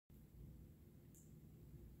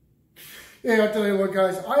Hey, I'll tell you what,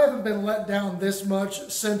 guys, I haven't been let down this much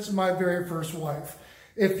since my very first wife.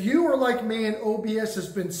 If you are like me and OBS has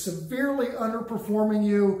been severely underperforming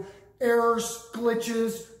you, errors,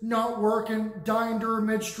 glitches, not working, dying during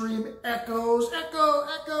midstream, echoes,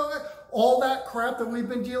 all that crap that we've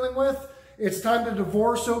been dealing with, it's time to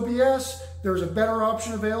divorce OBS. There's a better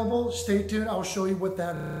option available. Stay tuned. I'll show you what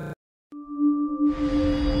that is.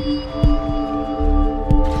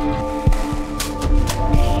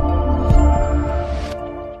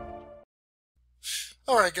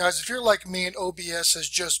 Alright guys, if you're like me and OBS has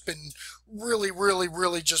just been really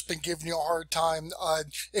just been giving you a hard time,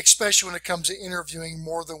 especially when it comes to interviewing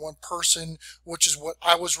more than one person, which is what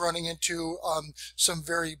I was running into, some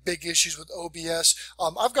very big issues with OBS.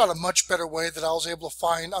 I've got a much better way that I was able to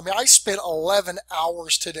find. I mean, I spent 11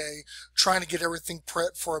 hours today trying to get everything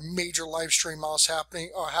prepped for a major live stream I was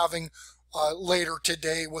having later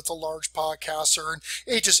today with a large podcaster, and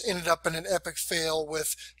it just ended up in an epic fail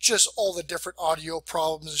with just all the different audio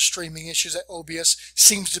problems and streaming issues that OBS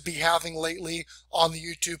seems to be having lately on the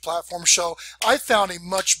YouTube platform. So I found a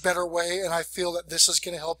much better way, and I feel that this is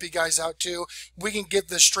going to help you guys out too. We can get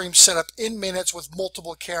this stream set up in minutes with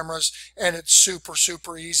multiple cameras, and it's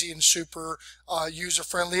super easy and super user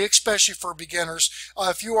friendly, especially for beginners.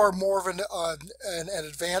 If you are more of an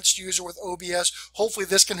advanced user with OBS, hopefully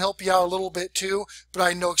this can help you out a little bit too, but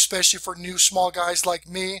I know especially for new small guys like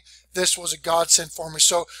me, this was a godsend for me.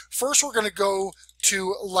 So first we're going to go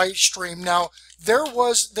to Lightstream. Now there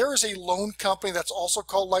is a loan company that's also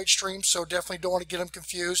called Lightstream, so definitely don't want to get them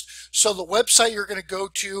confused. So the website you're going to go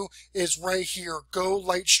to is right here,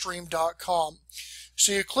 golightstream.com.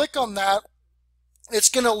 So you click on that. It's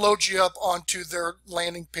going to load you up onto their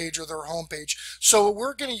landing page or their home page. So what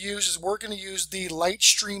we're going to use is the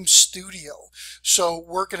Lightstream Studio. So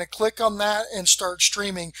we're going to click on that and start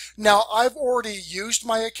streaming. Now, I've already used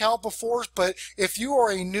my account before, but if you are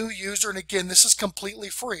a new user, and again, this is completely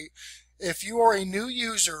free. If you are a new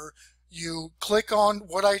user, you click on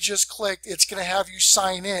what I just clicked, it's going to have you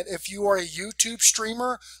sign in. If you are a YouTube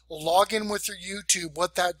streamer, log in with your YouTube.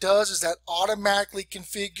 What that does is that automatically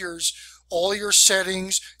configures all your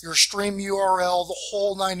settings, your stream URL, the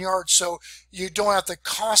whole 9 yards, so you don't have to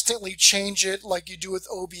constantly change it like you do with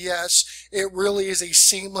OBS. It really is a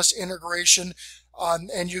seamless integration,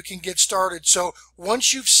 and you can get started. So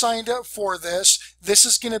once you've signed up for this, this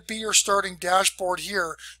is going to be your starting dashboard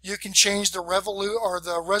here. You can change the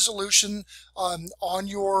resolution on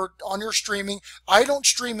your streaming. I don't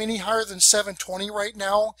stream any higher than 720 right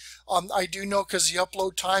now. I do know because the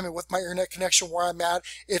upload time and with my internet connection where I'm at,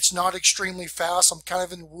 it's not extremely fast. I'm kind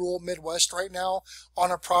of in rural Midwest right now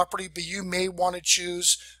on a property, but you may want to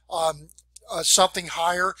choose something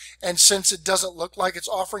higher, and since it doesn't look like it's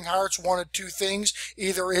offering higher, it's one of two things.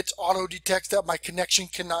 Either it auto detects that my connection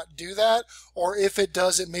cannot do that, or if it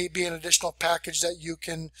does, it may be an additional package that you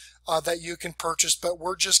can purchase, but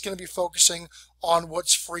we're just going to be focusing on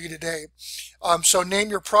what's free today. So name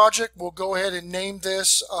your project. We'll go ahead and name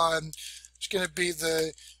this, it's going to be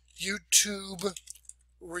the YouTube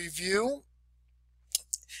review.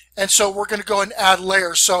 And so we're going to go and add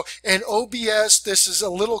layers. So in OBS, this is a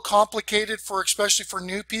little complicated especially for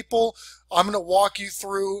new people. I'm going to walk you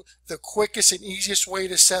through the quickest and easiest way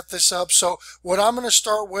to set this up. So what I'm going to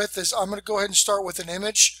start with is I'm going to go ahead and start with an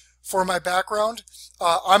image for my background.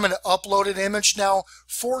 I'm going to upload an image. Now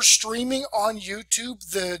for streaming on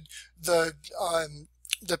YouTube, the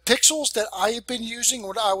pixels that I have been using,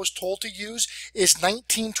 what I was told to use, is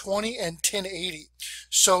 1920 and 1080.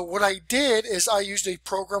 So what I did is I used a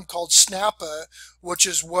program called Snappa, which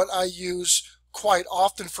is what I use quite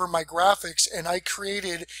often for my graphics, and I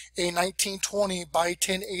created a 1920 by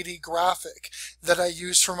 1080 graphic that I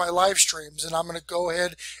use for my live streams, and I'm going to go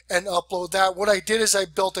ahead and upload that. What I did is I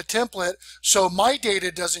built a template so my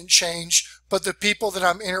data doesn't change, but the people that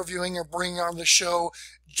I'm interviewing or bringing on the show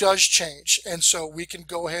does change, and so we can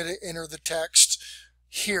go ahead and enter the text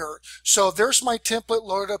here. So there's my template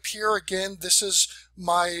loaded up here. Again, this is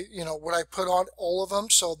my, what I put on all of them,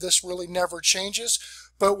 so this really never changes.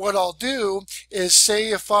 But what I'll do is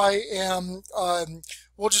say if I am,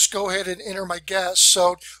 we'll just go ahead and enter my guest.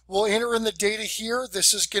 So we'll enter in the data here.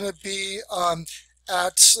 This is going to be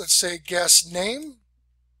let's say, guest name.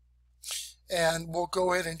 And we'll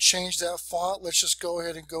go ahead and change that font. Let's just go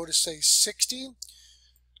ahead and go to, say, 60.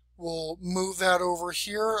 We'll move that over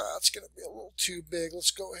here. That's going to be a little too big.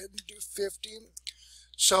 Let's go ahead and do 50.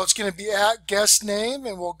 So it's going to be at guest name,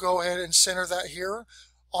 and we'll go ahead and center that here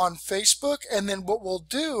on Facebook. And then what we'll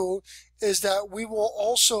do is that we will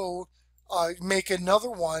also make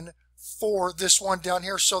another one for this one down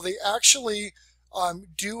here. So they actually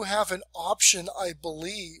do have an option, I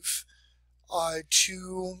believe,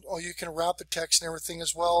 you can wrap the text and everything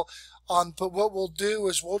as well. But what we'll do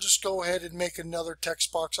is we'll just go ahead and make another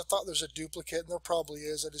text box. I thought there's a duplicate, and there probably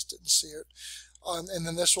is. I just didn't see it. And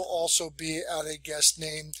then this will also be at a guest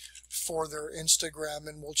name for their Instagram,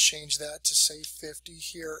 and we'll change that to say 50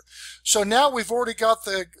 here. So now we've already got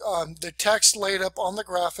the text laid up on the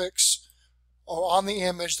graphics, or on the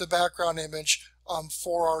image, the background image,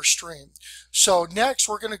 for our stream. So next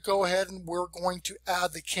we're going to go ahead and we're going to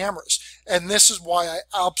add the cameras, and this is why I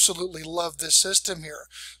absolutely love this system here.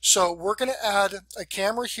 So we're going to add a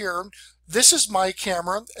camera here. This is my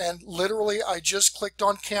camera, and literally I just clicked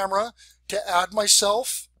on camera to add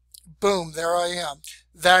myself. Boom, there I am.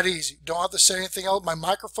 That easy. Don't have to say anything else. My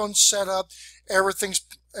microphone's set up. Everything's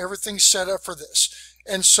set up for this.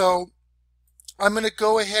 And so I'm going to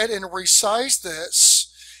go ahead and resize this.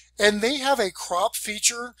 And they have a crop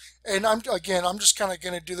feature, and I'm just kind of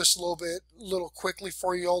going to do this a little quickly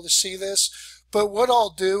for you all to see this. But what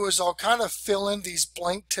I'll do is I'll kind of fill in these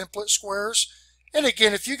blank template squares. And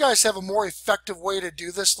again, if you guys have a more effective way to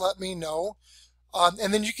do this, let me know.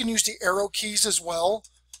 And then you can use the arrow keys as well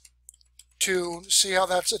to see how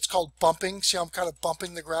it's called bumping. See how I'm kind of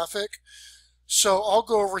bumping the graphic? So I'll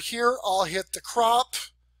go over here, I'll hit the crop.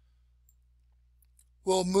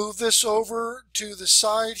 We'll move this over to the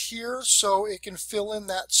side here so it can fill in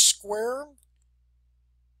that square.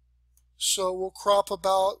 So we'll crop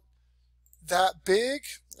about that big.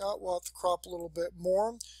 We'll have to crop a little bit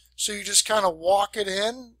more. So you just kind of walk it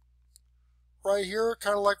in right here,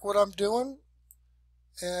 kind of like what I'm doing.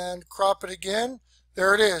 And crop it again.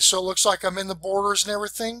 There it is. So it looks like I'm in the borders and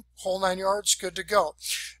everything. Whole 9 yards, good to go.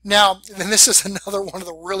 Now, and this is another one of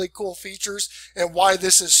the really cool features and why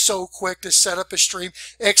this is so quick to set up a stream,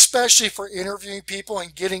 especially for interviewing people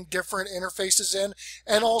and getting different interfaces in.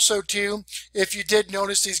 And also, too, if you did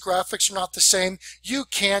notice these graphics are not the same, you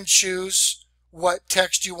can choose what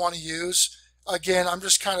text you want to use. Again, I'm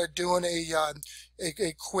just kind of doing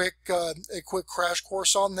a quick crash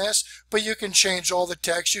course on this, but you can change all the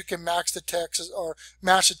text. You can max the text or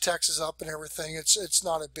match the texts up and everything. It's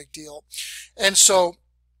not a big deal. And so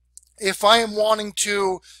if I am wanting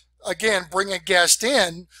to, again, bring a guest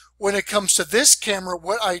in, when it comes to this camera,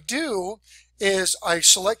 what I do is I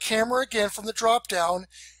select camera again from the drop down,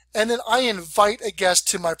 and then I invite a guest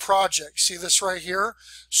to my project. See this right here?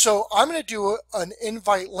 So I'm going to do an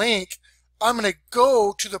invite link. I'm going to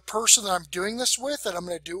go to the person that I'm doing this with, and I'm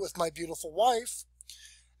going to do it with my beautiful wife.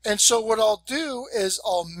 And so what I'll do is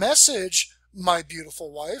I'll message my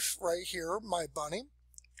beautiful wife right here, my bunny,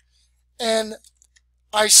 and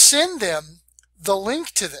I send them the link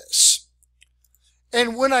to this.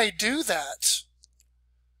 And when I do that,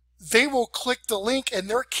 they will click the link, and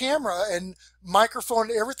their camera and microphone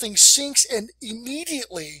and everything syncs and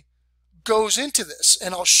immediately goes into this.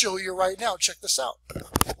 And I'll show you right now. Check this out.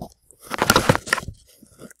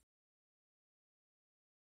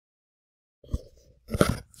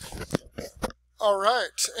 All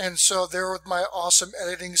right, and so there with my awesome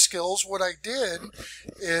editing skills, what I did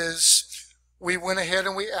is we went ahead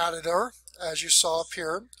and we added her, as you saw up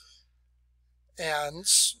here, and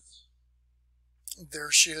there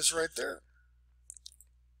she is right there.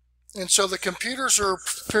 And so the computers are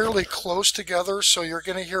fairly close together, so you're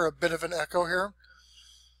going to hear a bit of an echo here.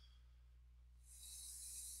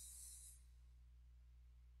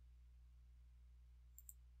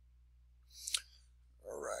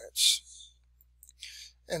 All right.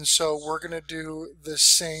 And so we're going to do the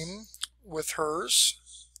same with hers.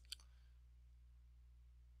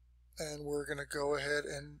 And we're going to go ahead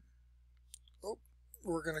and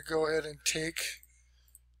take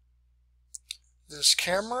this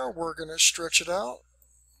camera. We're going to stretch it out.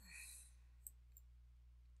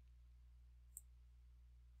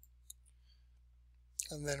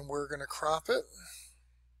 And then we're going to crop it.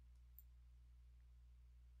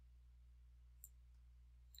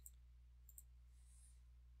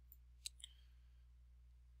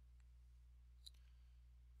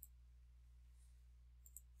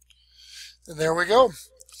 And there we go.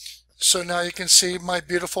 So now you can see my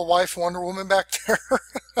beautiful wife, Wonder Woman, back there.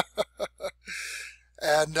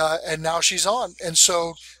 And now she's on. And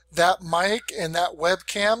so that mic and that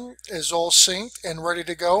webcam is all synced and ready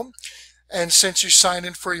to go. And since you signed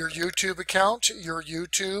in for your YouTube account, your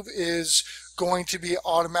YouTube is going to be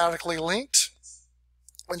automatically linked.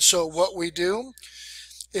 And so what we do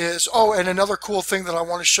is, oh, and another cool thing that I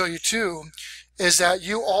want to show you too is that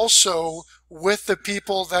you also, with the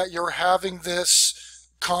people that you're having this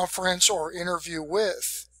conference or interview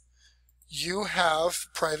with, you have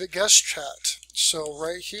private guest chat. So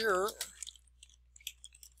right here,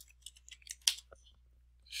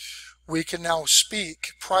 we can now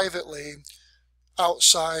speak privately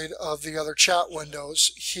outside of the other chat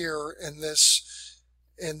windows here in this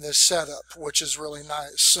setup, which is really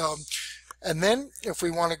nice. So, and then if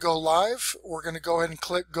we want to go live, we're going to go ahead and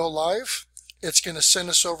click go live. It's going to send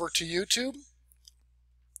us over to YouTube.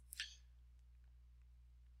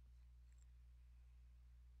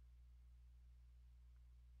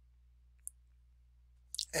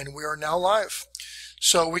 And we are now live.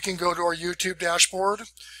 So we can go to our YouTube dashboard,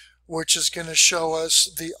 which is going to show us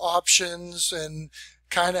the options and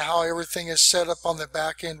kind of how everything is set up on the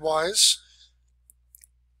back end wise.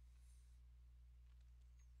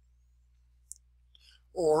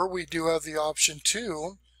 Or we do have the option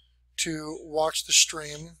too to watch the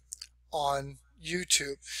stream on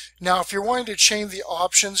YouTube. Now, if you're wanting to change the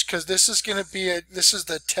options, because this is going to be this is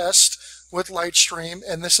the test with Lightstream,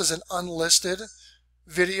 and this is an unlisted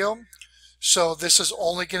video, so this is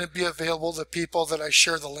only going to be available to people that I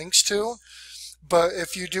share the links to. But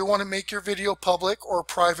if you do want to make your video public or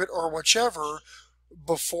private or whichever,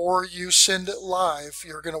 before you send it live,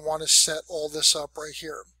 you're going to want to set all this up right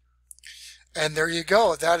here. And there you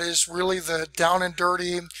go. That is really the down and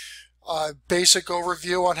dirty basic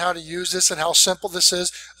overview on how to use this and how simple this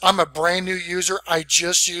is. I'm a brand new user. I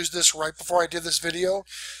just used this right before I did this video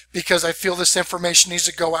because I feel this information needs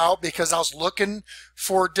to go out, because I was looking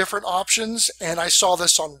for different options and I saw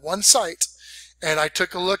this on one site and I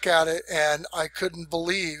took a look at it and I couldn't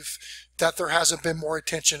believe that there hasn't been more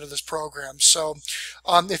attention to this program. So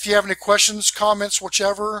if you have any questions, comments,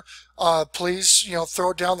 whichever, please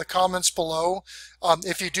throw it down in the comments below.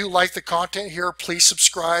 If you do like the content here, please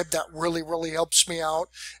subscribe. That really helps me out,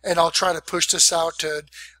 and I'll try to push this out to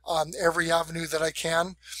every avenue that I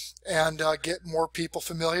can and get more people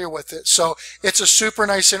familiar with it. So it's a super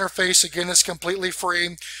nice interface. Again, it's completely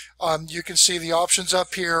free. You can see the options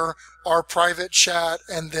up here, our private chat,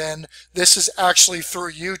 and then this is actually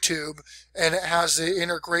through YouTube, and it has the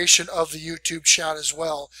integration of the YouTube chat as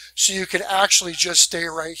well. So you can actually just stay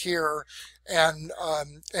right here and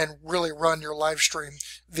really run your live stream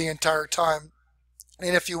the entire time.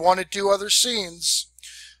 And if you want to do other scenes,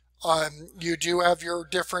 you do have your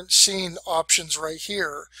different scene options right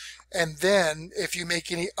here. And then if you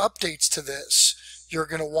make any updates to this, you're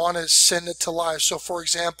going to want to send it to live. So for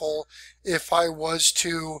example, if I was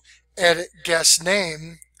to edit guest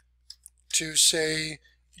name to say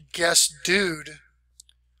guest dude,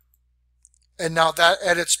 and now that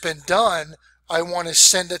edit's been done, I want to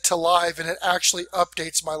send it to live, and it actually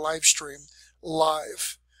updates my live stream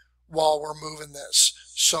live while we're moving this.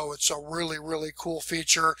 So it's a really cool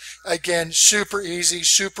feature. Again, super easy,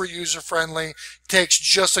 super user-friendly. Takes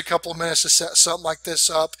just a couple of minutes to set something like this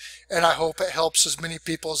up, and I hope it helps as many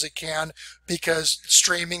people as it can, because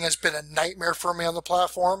streaming has been a nightmare for me on the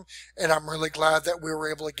platform, and I'm really glad that we were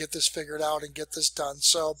able to get this figured out and get this done.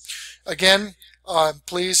 So again,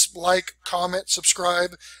 please like, comment,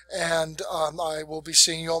 subscribe, and I will be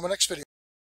seeing you on my next video.